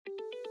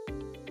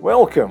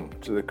Welcome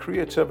to the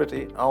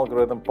Creativity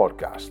Algorithm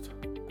Podcast,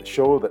 the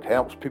show that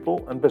helps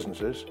people and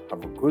businesses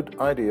have good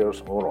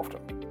ideas more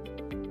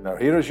often. Now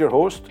here is your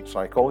host,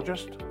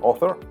 psychologist,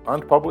 author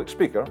and public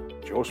speaker,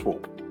 Joe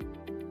Swope.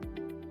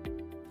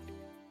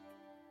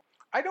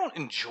 I don't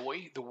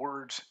enjoy the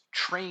words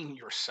train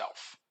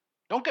yourself.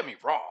 Don't get me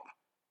wrong.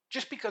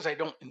 Just because I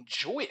don't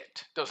enjoy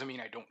it doesn't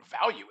mean I don't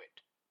value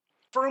it.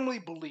 Firmly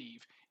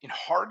believe in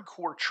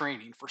hardcore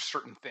training for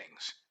certain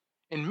things.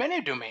 In many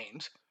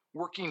domains,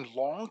 working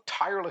long,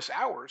 tireless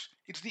hours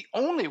is the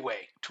only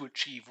way to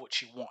achieve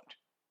what you want.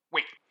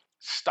 Wait,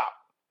 stop.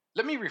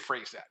 Let me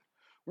rephrase that.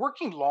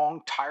 Working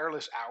long,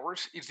 tireless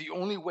hours is the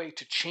only way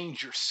to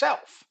change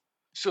yourself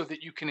so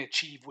that you can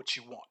achieve what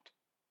you want.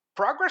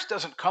 Progress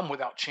doesn't come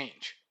without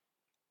change.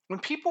 When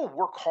people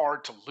work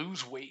hard to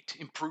lose weight,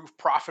 improve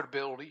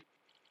profitability,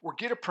 or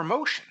get a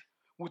promotion,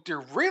 what they're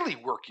really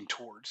working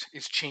towards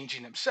is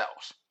changing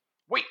themselves.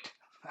 Wait,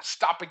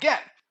 stop again.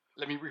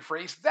 Let me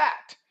rephrase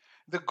that.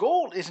 The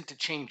goal isn't to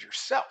change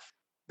yourself.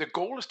 The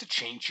goal is to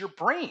change your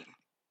brain.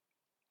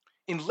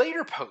 In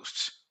later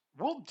posts,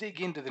 we'll dig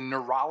into the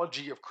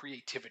neurology of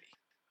creativity.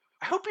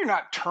 I hope you're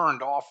not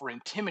turned off or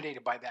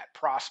intimidated by that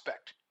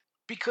prospect,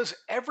 because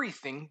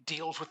everything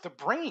deals with the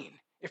brain.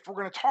 If we're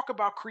going to talk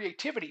about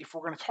creativity, if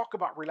we're going to talk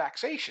about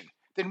relaxation,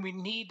 then we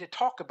need to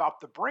talk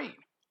about the brain.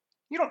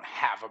 You don't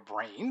have a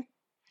brain.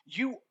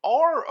 You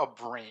are a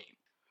brain.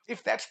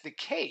 If that's the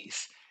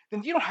case,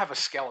 then you don't have a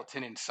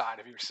skeleton inside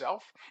of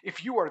yourself.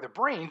 If you are the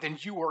brain, then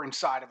you are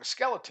inside of a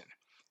skeleton.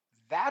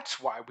 That's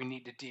why we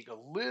need to dig a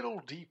little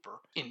deeper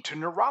into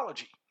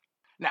neurology.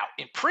 Now,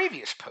 in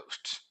previous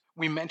posts,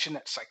 we mentioned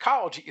that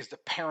psychology is the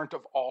parent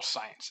of all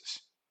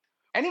sciences.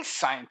 Any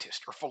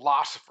scientist or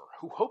philosopher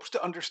who hopes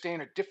to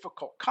understand a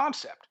difficult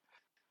concept,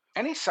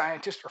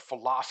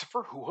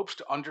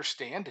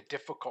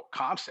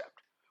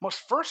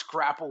 must first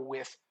grapple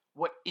with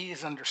what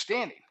is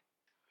understanding.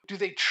 Do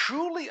they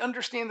truly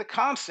understand the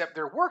concept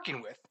they're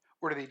working with,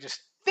 or do they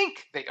just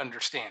think they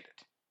understand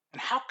it?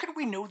 And how can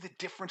we know the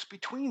difference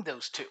between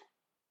those two?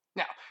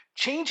 Now,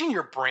 changing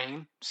your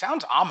brain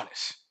sounds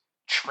ominous.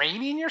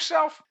 Training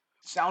yourself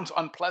sounds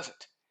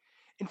unpleasant.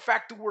 In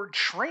fact, the word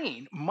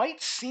train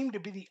might seem to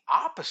be the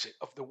opposite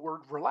of the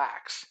word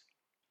relax.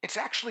 It's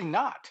actually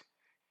not.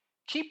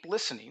 Keep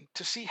listening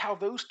to see how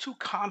those two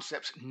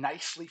concepts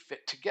nicely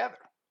fit together.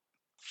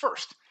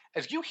 First,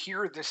 as you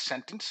hear this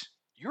sentence,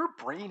 your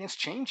brain is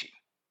changing.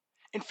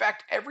 In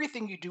fact,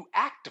 everything you do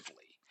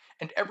actively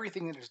and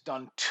everything that is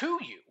done to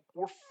you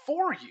or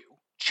for you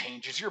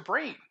changes your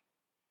brain.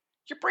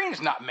 Your brain is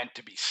not meant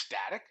to be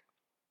static.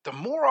 The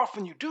more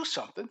often you do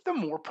something, the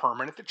more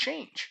permanent the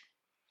change.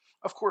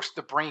 Of course,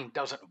 the brain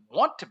doesn't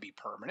want to be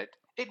permanent,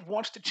 it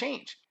wants to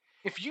change.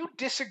 If you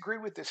disagree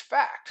with this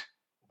fact,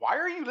 why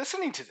are you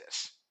listening to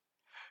this?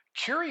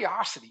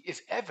 Curiosity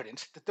is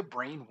evidence that the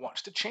brain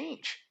wants to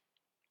change.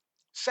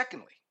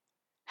 Secondly,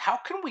 how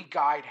can we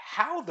guide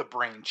how the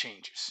brain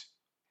changes?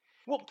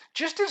 Well,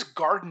 just as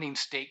gardening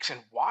stakes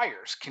and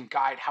wires can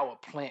guide how a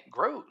plant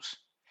grows,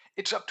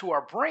 it's up to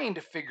our brain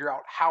to figure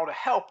out how to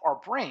help our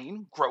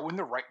brain grow in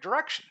the right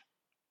direction.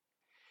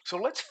 So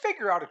let's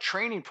figure out a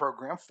training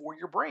program for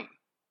your brain.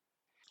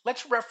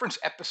 Let's reference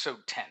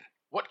episode 10.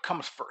 What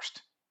comes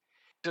first?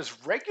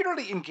 Does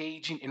regularly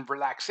engaging in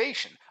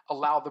relaxation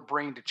allow the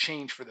brain to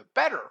change for the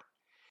better,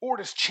 or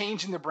does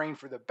changing the brain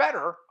for the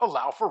better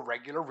allow for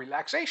regular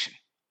relaxation?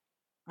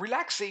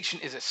 Relaxation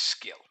is a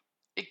skill.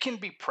 It can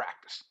be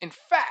practiced. In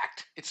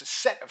fact, it's a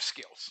set of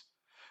skills.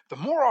 The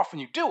more often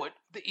you do it,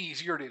 the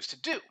easier it is to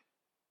do.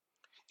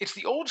 It's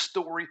the old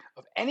story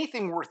of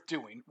anything worth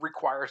doing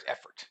requires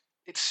effort.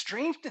 It's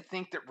strange to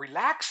think that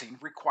relaxing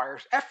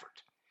requires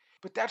effort,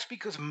 but that's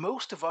because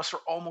most of us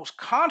are almost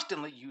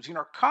constantly using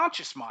our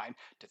conscious mind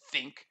to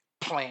think,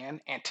 plan,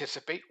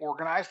 anticipate,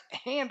 organize,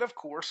 and of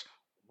course,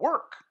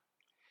 work.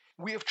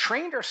 We have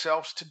trained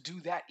ourselves to do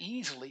that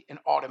easily and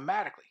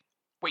automatically.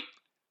 Wait,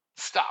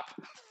 stop.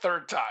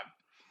 Third time.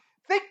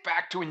 Think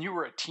back to when you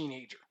were a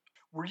teenager.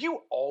 Were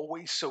you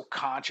always so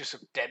conscious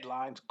of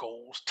deadlines,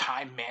 goals,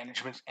 time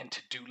management, and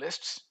to do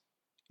lists?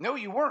 No,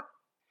 you weren't.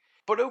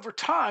 But over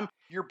time,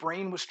 your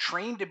brain was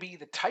trained to be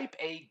the type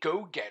A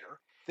go getter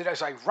that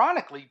is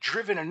ironically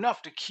driven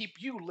enough to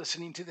keep you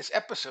listening to this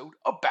episode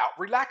about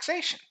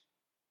relaxation.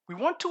 We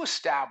want to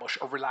establish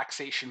a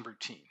relaxation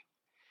routine.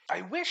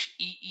 I wish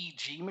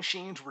EEG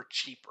machines were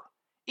cheaper.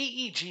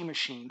 EEG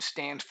machine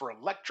stands for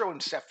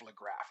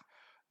electroencephalograph.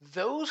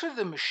 Those are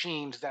the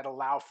machines that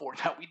allow for,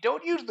 now we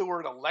don't use the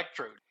word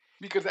electrode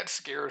because that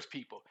scares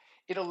people.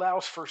 It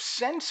allows for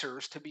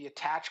sensors to be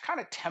attached kind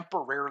of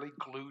temporarily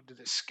glued to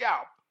the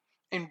scalp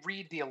and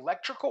read the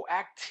electrical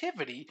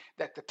activity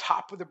that the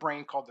top of the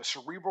brain called the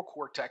cerebral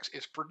cortex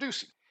is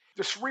producing.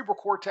 The cerebral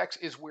cortex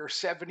is where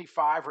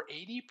 75 or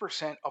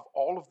 80% of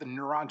all of the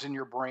neurons in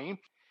your brain,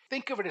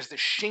 think of it as the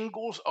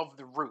shingles of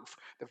the roof,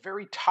 the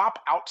very top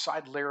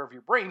outside layer of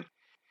your brain.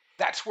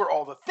 That's where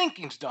all the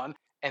thinking's done,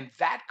 and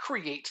that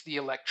creates the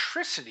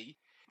electricity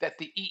that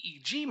the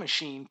EEG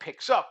machine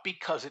picks up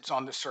because it's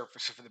on the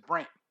surface of the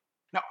brain.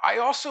 Now, I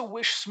also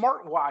wish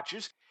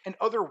smartwatches and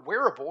other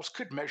wearables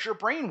could measure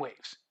brain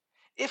waves.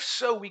 If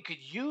so, we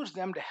could use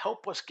them to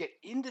help us get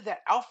into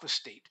that alpha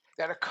state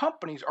that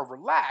accompanies a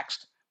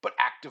relaxed but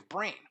active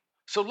brain.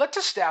 So let's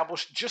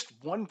establish just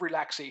one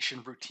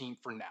relaxation routine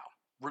for now.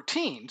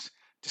 Routines,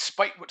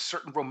 despite what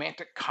certain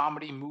romantic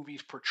comedy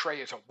movies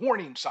portray as a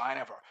warning sign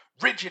of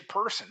a rigid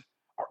person,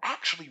 are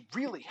actually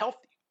really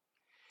healthy.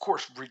 Of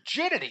course,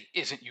 rigidity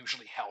isn't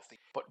usually healthy,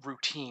 but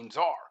routines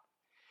are.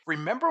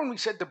 Remember when we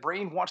said the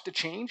brain wants to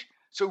change?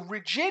 So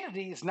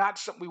rigidity is not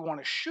something we want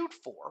to shoot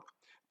for,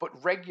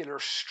 but regular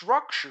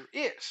structure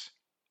is.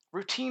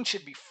 Routine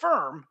should be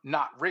firm,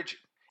 not rigid.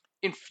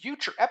 In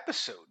future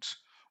episodes,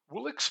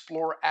 we'll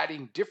explore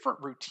adding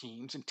different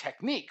routines and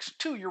techniques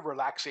to your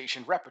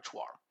relaxation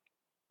repertoire.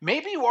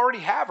 Maybe you already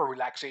have a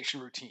relaxation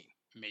routine.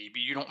 Maybe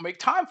you don't make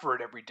time for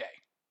it every day.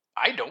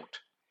 I don't.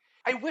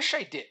 I wish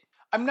I did.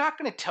 I'm not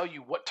going to tell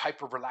you what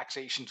type of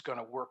relaxation is going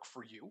to work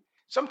for you.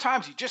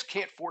 Sometimes you just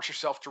can't force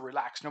yourself to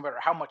relax no matter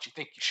how much you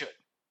think you should.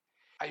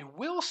 I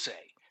will say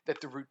that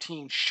the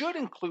routine should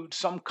include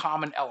some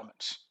common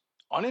elements: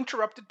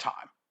 uninterrupted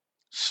time,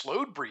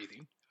 slowed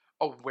breathing,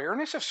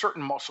 awareness of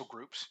certain muscle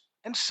groups,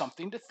 and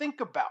something to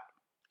think about.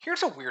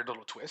 Here's a weird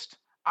little twist.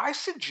 I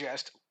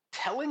suggest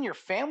telling your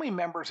family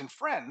members and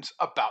friends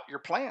about your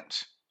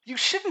plans. You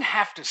shouldn't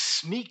have to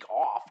sneak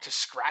off to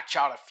scratch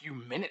out a few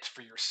minutes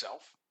for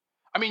yourself.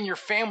 I mean, your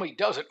family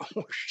doesn't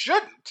or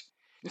shouldn't.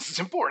 This is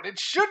important. It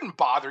shouldn't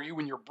bother you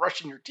when you're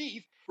brushing your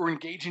teeth or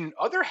engaging in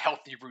other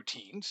healthy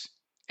routines.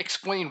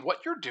 Explain what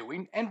you're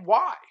doing and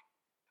why.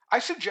 I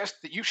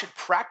suggest that you should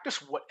practice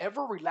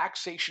whatever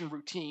relaxation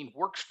routine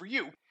works for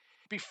you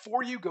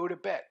before you go to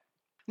bed.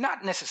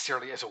 Not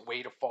necessarily as a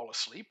way to fall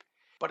asleep,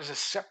 but as a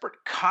separate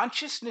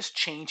consciousness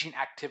changing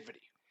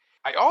activity.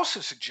 I also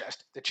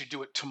suggest that you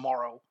do it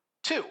tomorrow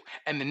too,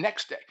 and the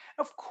next day.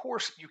 Of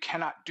course, you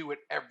cannot do it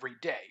every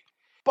day.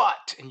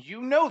 But, and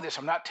you know this,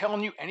 I'm not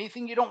telling you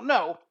anything you don't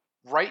know,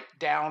 write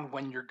down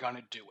when you're going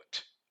to do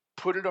it.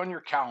 Put it on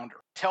your calendar.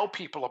 Tell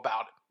people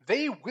about it.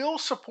 They will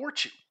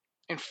support you.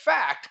 In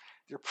fact,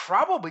 they're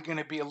probably going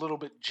to be a little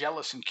bit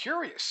jealous and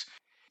curious.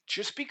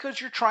 Just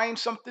because you're trying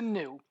something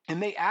new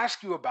and they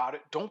ask you about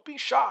it, don't be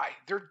shy.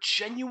 They're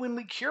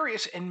genuinely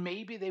curious and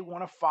maybe they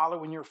want to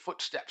follow in your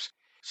footsteps.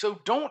 So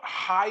don't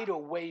hide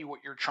away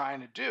what you're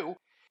trying to do.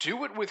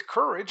 Do it with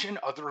courage and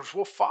others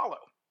will follow.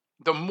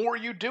 The more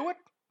you do it,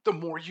 the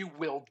more you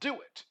will do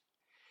it.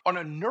 On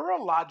a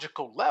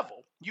neurological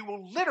level, you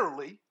will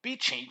literally be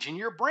changing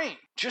your brain.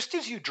 Just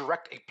as you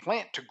direct a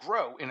plant to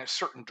grow in a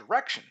certain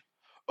direction,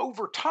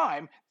 over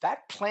time,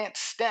 that plant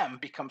stem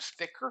becomes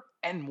thicker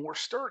and more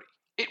sturdy.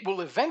 It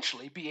will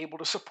eventually be able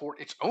to support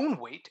its own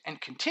weight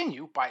and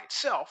continue by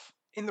itself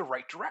in the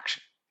right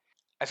direction.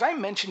 As I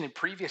mentioned in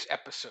previous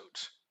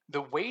episodes,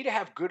 the way to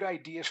have good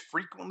ideas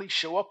frequently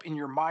show up in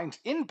your mind's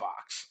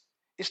inbox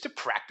is to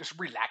practice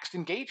relaxed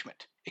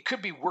engagement. It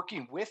could be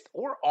working with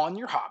or on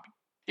your hobby.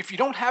 If you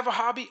don't have a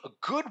hobby, a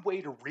good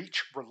way to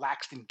reach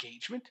relaxed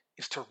engagement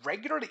is to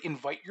regularly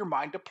invite your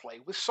mind to play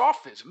with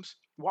sophisms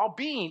while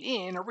being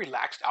in a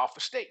relaxed alpha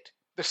state.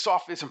 The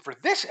sophism for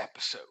this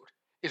episode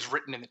is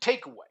written in the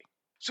takeaway.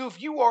 So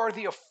if you are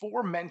the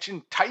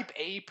aforementioned type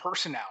A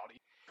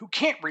personality who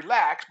can't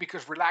relax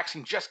because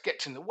relaxing just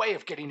gets in the way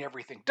of getting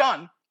everything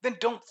done, then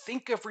don't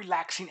think of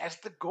relaxing as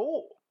the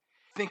goal.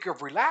 Think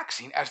of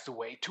relaxing as the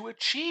way to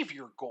achieve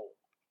your goal.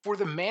 For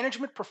the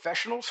management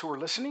professionals who are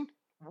listening,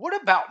 what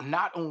about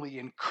not only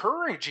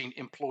encouraging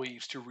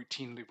employees to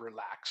routinely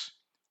relax?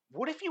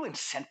 What if you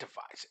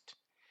incentivize it?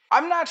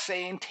 I'm not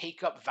saying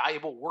take up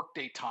valuable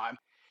workday time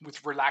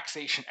with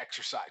relaxation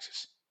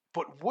exercises,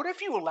 but what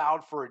if you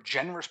allowed for a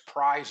generous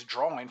prize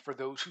drawing for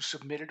those who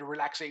submitted a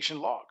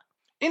relaxation log?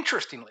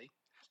 Interestingly,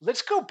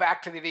 let's go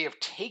back to the idea of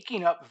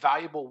taking up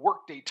valuable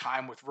workday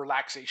time with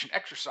relaxation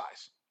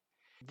exercise.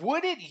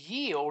 Would it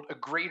yield a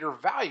greater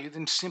value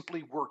than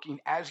simply working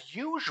as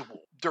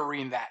usual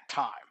during that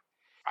time?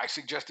 I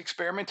suggest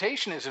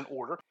experimentation is in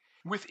order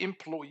with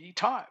employee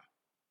time.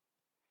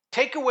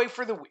 Takeaway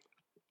for the week.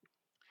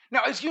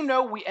 Now, as you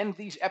know, we end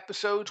these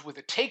episodes with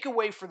a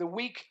takeaway for the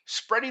week,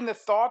 spreading the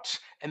thoughts,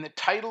 and the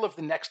title of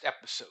the next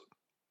episode.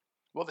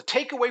 Well, the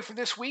takeaway for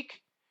this week: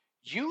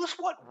 use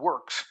what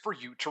works for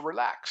you to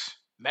relax.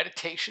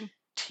 Meditation,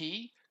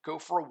 tea, go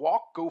for a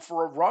walk, go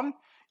for a run.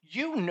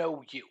 You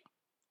know you.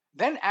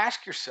 Then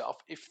ask yourself,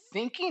 if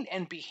thinking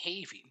and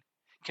behaving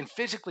can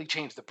physically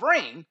change the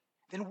brain,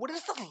 then what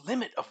is the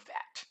limit of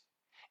that?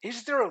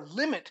 Is there a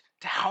limit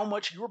to how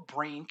much your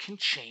brain can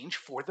change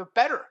for the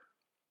better?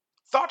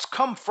 Thoughts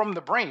come from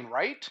the brain,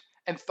 right?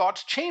 And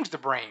thoughts change the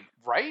brain,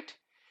 right?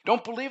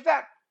 Don't believe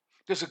that?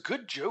 Does a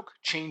good joke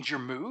change your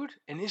mood?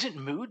 And isn't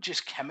mood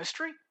just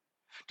chemistry?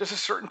 Does a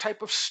certain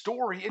type of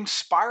story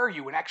inspire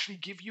you and actually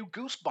give you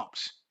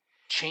goosebumps?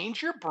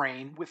 Change your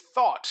brain with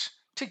thoughts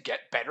to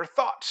get better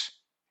thoughts.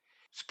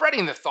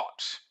 Spreading the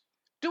thoughts.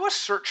 Do a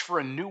search for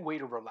a new way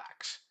to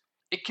relax.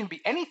 It can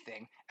be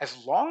anything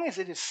as long as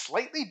it is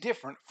slightly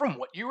different from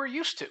what you are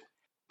used to.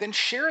 Then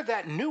share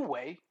that new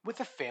way with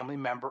a family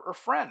member or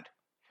friend.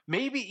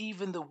 maybe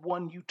even the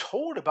one you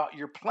told about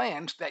your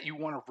plans that you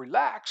want to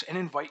relax and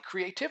invite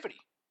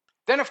creativity.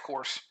 Then, of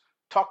course,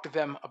 talk to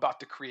them about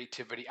the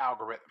creativity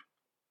algorithm.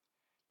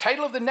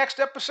 Title of the next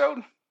episode: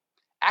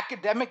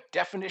 Academic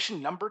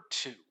Definition Number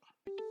 2.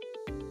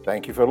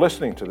 Thank you for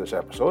listening to this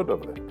episode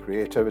of the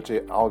Creativity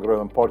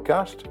Algorithm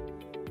Podcast.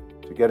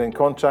 To get in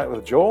contact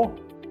with Joe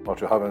or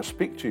to have him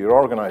speak to your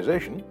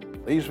organization,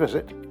 please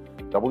visit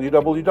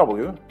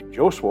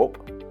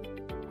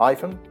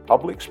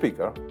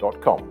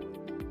www.joeswope-publicspeaker.com.